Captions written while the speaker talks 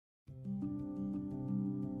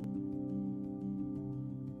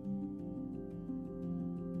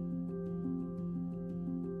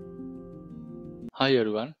Hi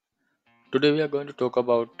everyone. Today we are going to talk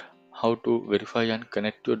about how to verify and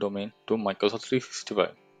connect your domain to Microsoft 365.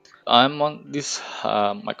 I'm on this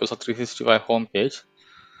Microsoft 365 homepage.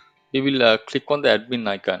 We will click on the admin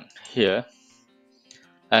icon here,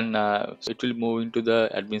 and it will move into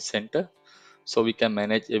the admin center, so we can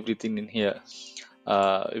manage everything in here.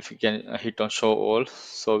 If we can hit on show all,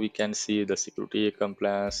 so we can see the security,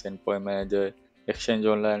 compliance, endpoint manager, exchange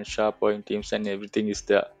online, SharePoint, Teams, and everything is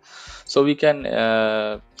there. So we can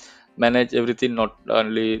manage everything, not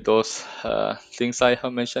only those things I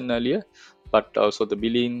have mentioned earlier, but also the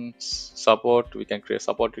billing, support. We can create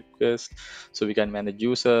support requests, so we can manage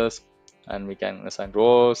users, and we can assign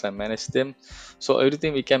roles and manage them. So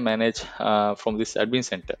everything we can manage from this admin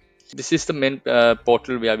center. This is the main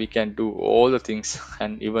portal where we can do all the things,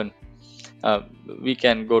 and even uh, we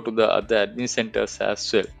can go to the other admin centers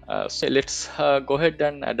as well. So let's go ahead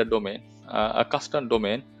and add a domain, a custom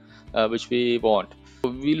domain which we want. So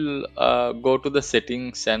we'll go to the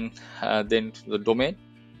settings, and then to the domain.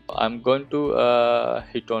 I'm going to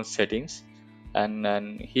hit on settings,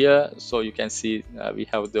 and here, so you can see we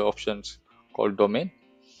have the options called domain,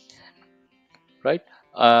 right?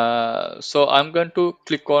 So I'm going to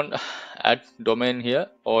click on add domain here,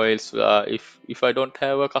 or else if I don't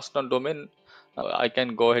have a custom domain, I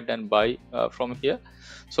can go ahead and buy from here.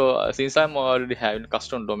 So since I'm already having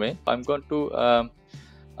custom domain, I'm going to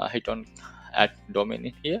hit on add domain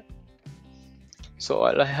in here. So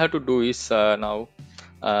all I have to do is now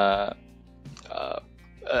uh, uh,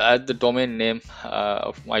 add the domain name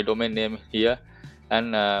of my domain name here,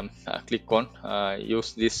 and click on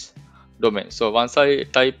use this domain. So once I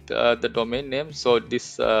type the domain name, so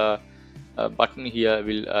this button here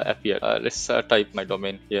will appear. Let's type my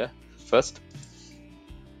domain here first.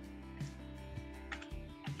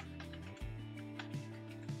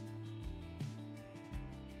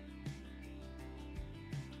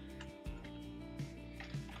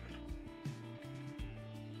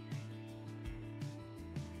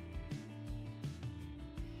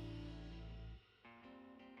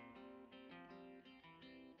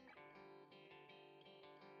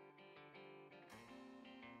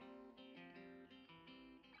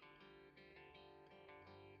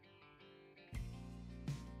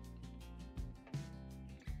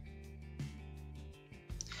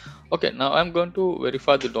 Okay, now I'm going to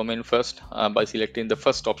verify the domain first by selecting the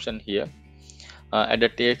first option here. Add a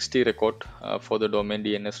txt record for the domain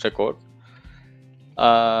DNS record,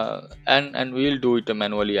 and we'll do it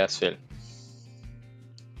manually as well.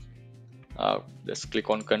 Let's click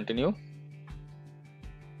on continue,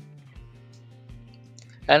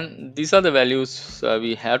 and these are the values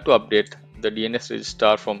we have to update the DNS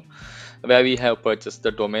registrar from where we have purchased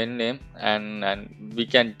the domain name, and we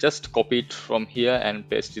can just copy it from here and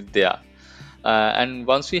paste it there. And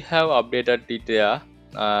once we have updated it there,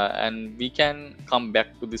 and we can come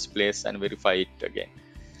back to this place and verify it again.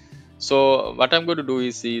 So what I'm going to do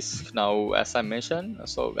is now, as I mentioned,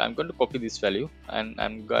 so I'm going to copy this value, and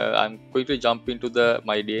I'm going to jump into the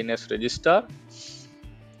my DNS register.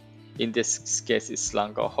 In this case is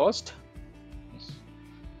Lankahost.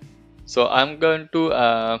 So I'm going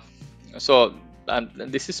to so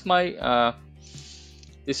this is my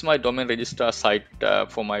domain registrar site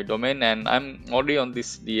for my domain, and I'm already on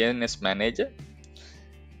this DNS manager.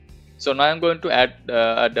 So now I'm going to add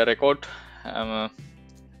the record,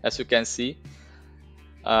 as you can see,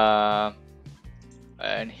 uh,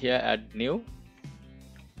 and here add new.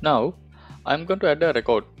 Now I'm going to add a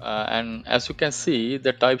record, and as you can see,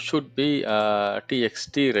 the type should be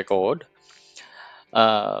txt record,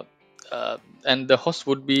 uh, uh, and the host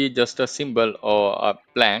would be just a symbol or a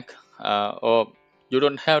blank, or you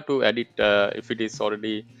don't have to edit if it is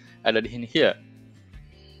already added in here.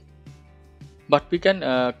 But we can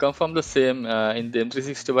confirm the same in the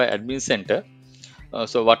M365 admin center.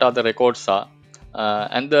 So what are the records are,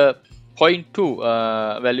 and the point two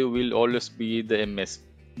value will always be the ms,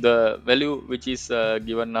 the value which is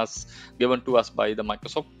given to us by the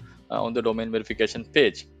Microsoft on the domain verification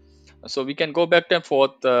page. So we can go back and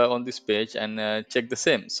forth on this page and check the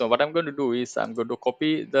same. So what I'm going to do is I'm going to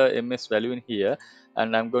copy the ms value in here,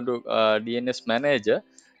 and I'm going to DNS manager,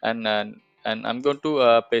 and I'm going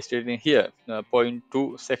to paste it in here, point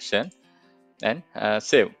 2 section, and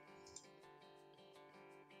save.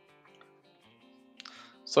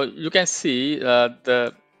 So you can see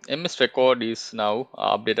the ms record is now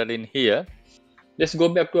updated in here. Let's go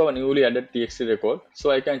back to our newly added txt record, so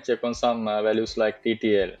I can check on some values like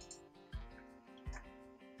ttl.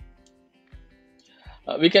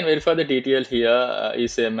 We can verify the TTL here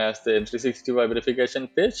is same as the M365 verification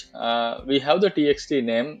page. We have the TXT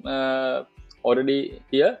name already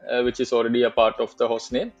here, which is already a part of the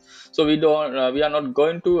host name. So we are not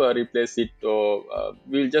going to replace it, or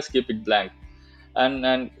we'll just keep it blank.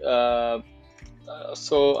 And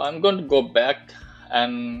so I'm going to go back,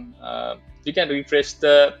 and we can refresh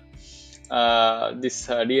the this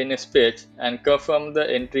DNS page and confirm the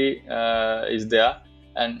entry is there,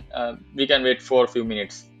 and we can wait for a few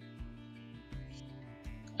minutes.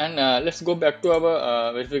 And let's go back to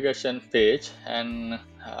our verification page and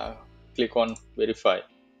click on verify.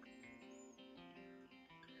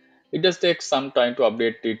 It does take some time to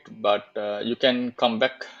update it, but you can come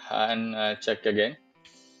back and check again.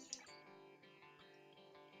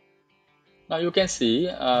 Now you can see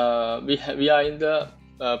we are in the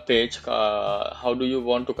page, how do you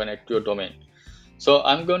want to connect your domain. So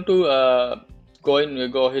I'm going to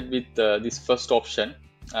go ahead with this first option,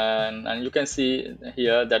 and you can see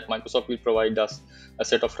here that Microsoft will provide us a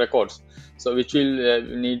set of records, so which will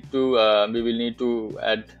we will need to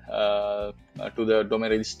add to the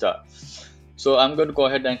domain registrar. So I'm going to go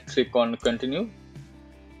ahead and click on continue.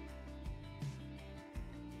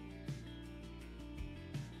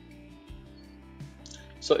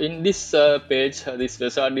 So in this page, this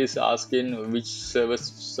wizard is asking which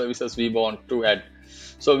services we want to add.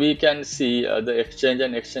 So we can see the exchange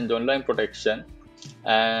and exchange online protection,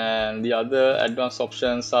 and the other advanced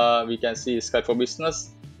options are, we can see Skype for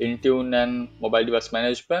Business, Intune and mobile device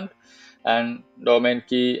management, and domain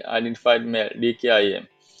key identified mail DKIM.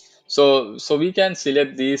 So we can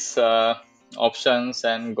select these options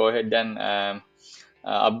and go ahead and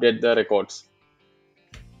update the records.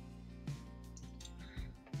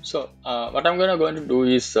 So what I'm going to do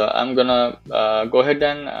is I'm gonna go ahead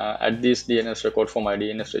and add this DNS record for my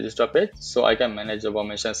DNS register page, so I can manage the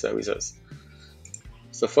permission services.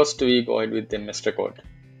 So first we go ahead with the MS record.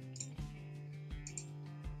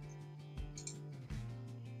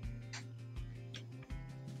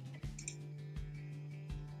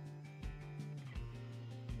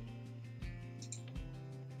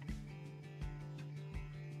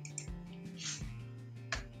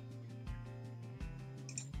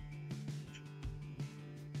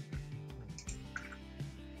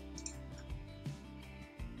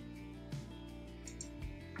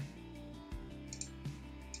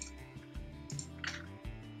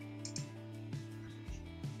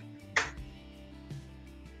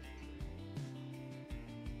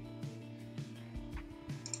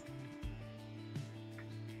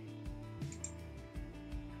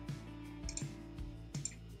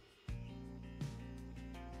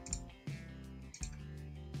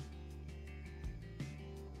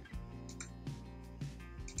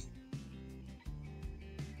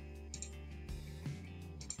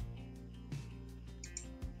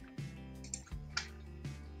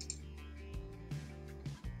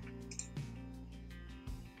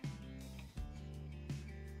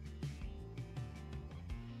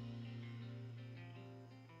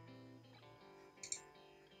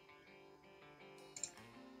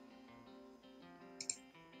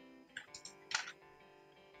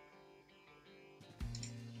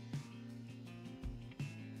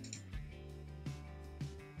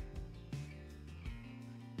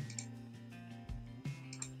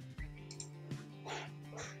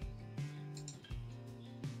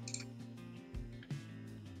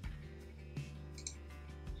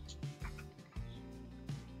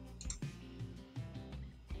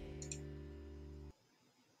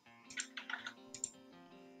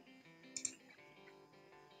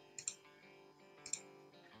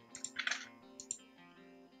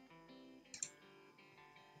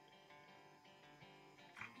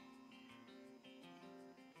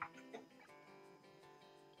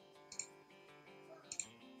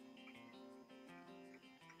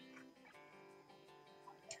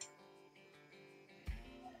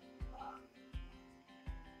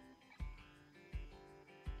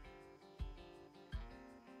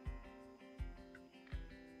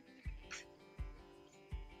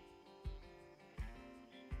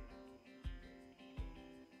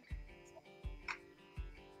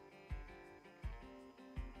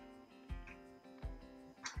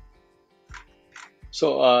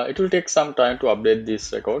 So it will take some time to update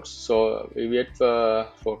these records. So we wait for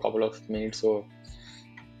a couple of minutes, or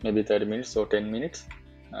maybe 30 minutes or 10 minutes,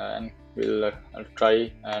 and we'll try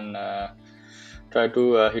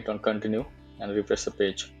to hit on continue and refresh the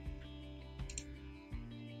page.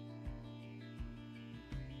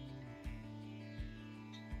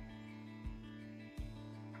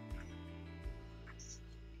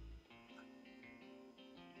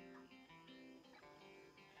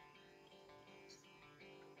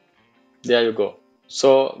 There you go.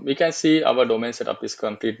 So we can see our domain setup is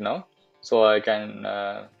complete now. So I can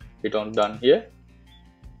hit on done here.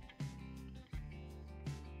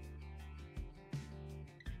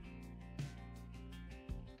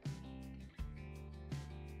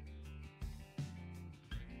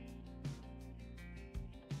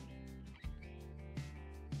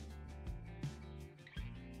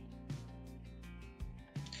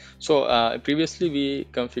 So previously we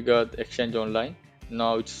configured Exchange Online.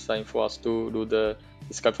 Now it's time for us to do the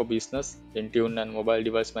Skype for Business, Intune and mobile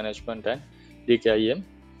device management and DKIM.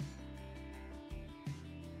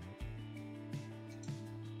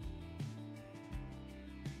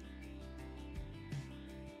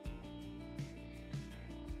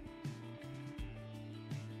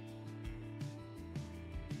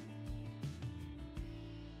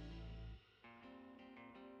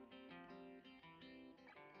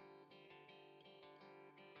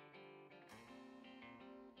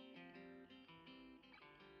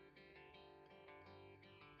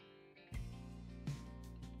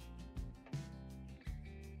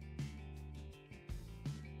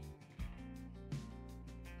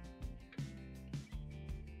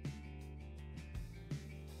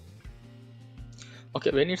 Okay,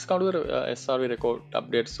 when it's come to the SRV record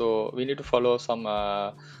update, so we need to follow some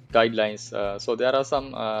guidelines. So there are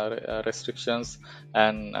some restrictions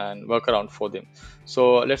and workaround for them.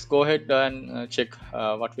 So let's go ahead and check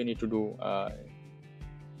what we need to do.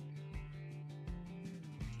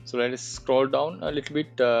 So let us scroll down a little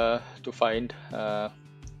bit to find where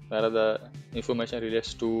are the information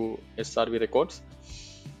relates to SRV records.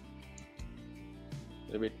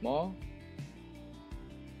 A bit more.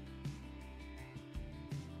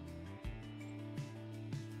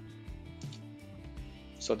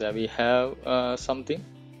 So there we have something.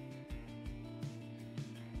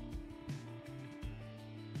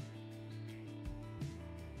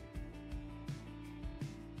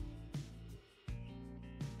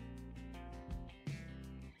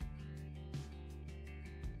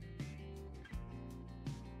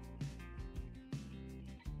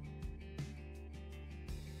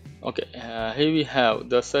 Okay, here we have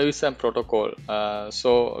the service and protocol.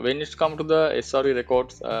 So when it comes to the SRE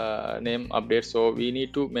records name update, so we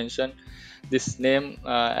need to mention this name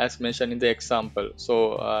as mentioned in the example.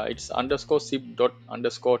 So it's underscore zip dot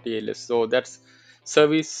underscore tls. So that's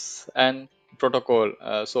service and protocol.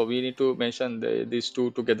 So we need to mention these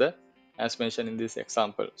two together as mentioned in this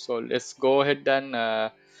example. So let's go ahead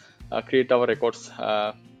and create our records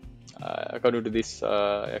according to this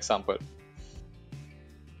example.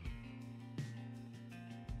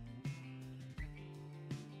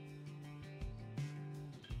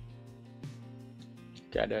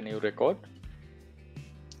 Okay, add a new record.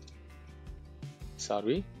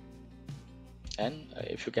 Sorry, and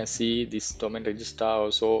if you can see this domain registrar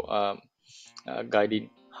also guiding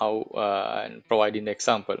how and providing the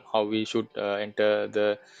example how we should enter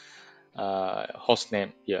the host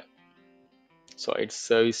name here. So it's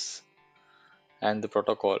service and the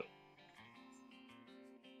protocol.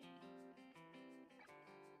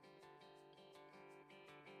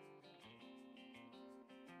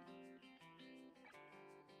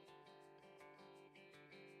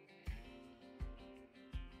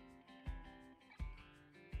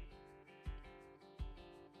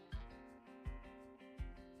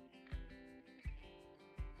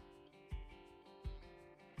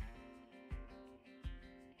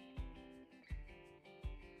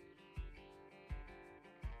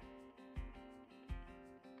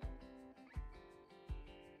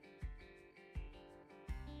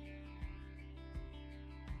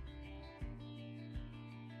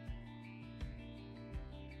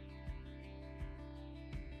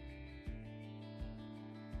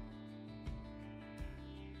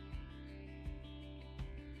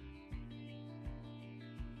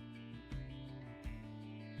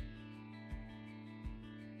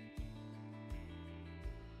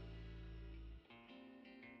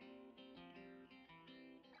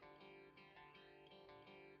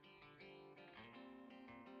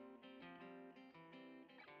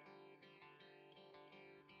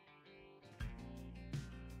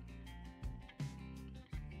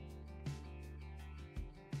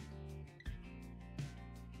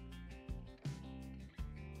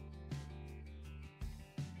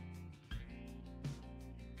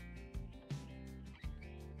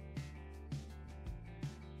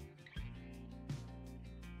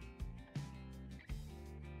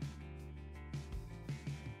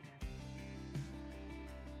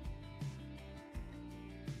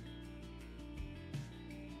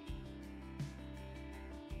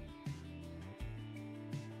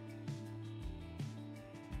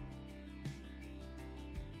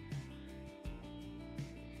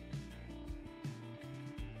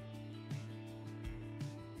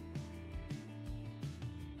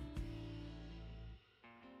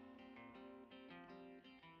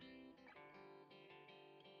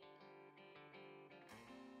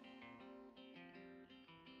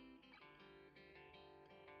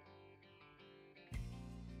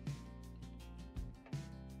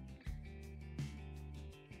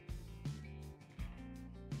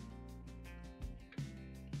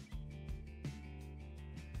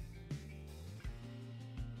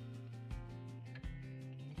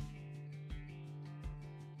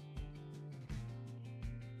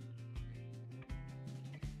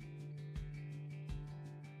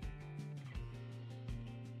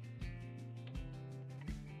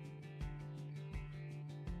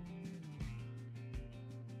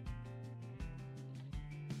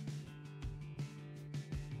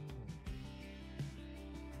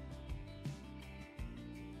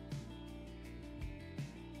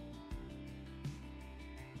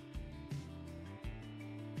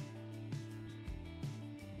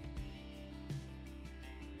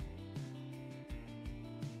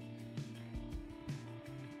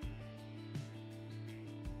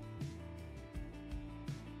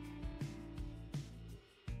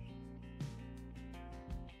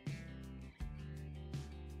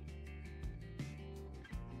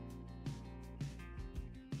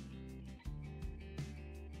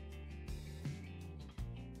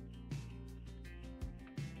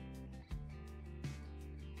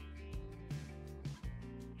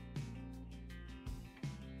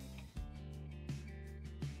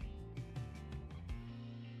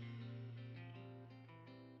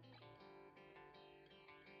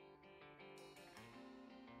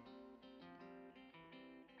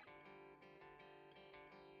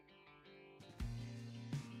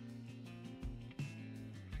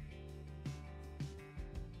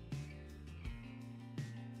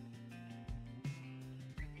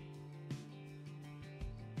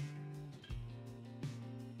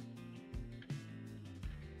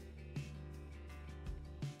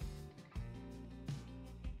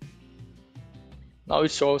 Now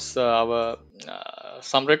it shows our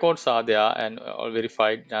some records are there and all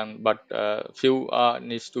verified, and but few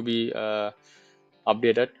needs to be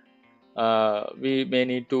updated. We may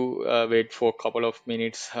need to wait for a couple of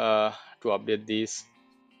minutes to update these.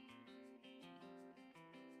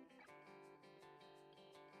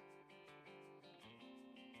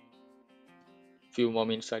 Few more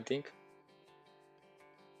minutes, I think.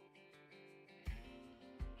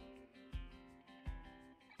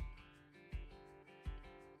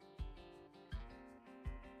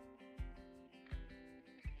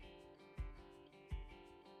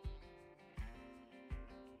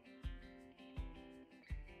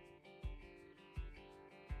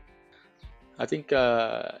 I think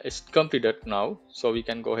it's completed now, so we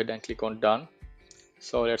can go ahead and click on done.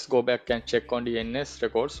 So let's go back and check on the NS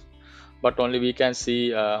records, but only we can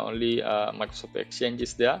see only Microsoft Exchange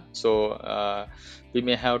is there. So we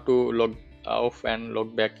may have to log off and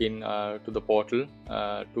log back in to the portal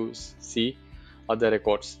to see other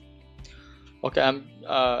records. Okay, I'm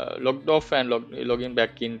logged off and logging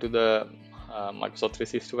back into the Microsoft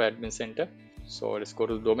 365 Admin Center. So let's go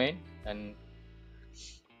to the domain and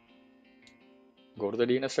go to the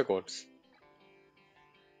DNS records.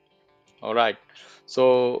 All right,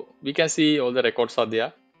 so we can see all the records are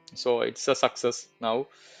there. So it's a success now.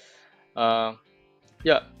 Uh,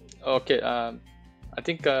 yeah, okay. I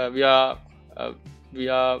think uh, we are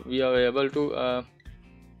able to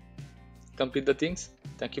complete the things.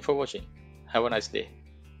 Thank you for watching. Have a nice day.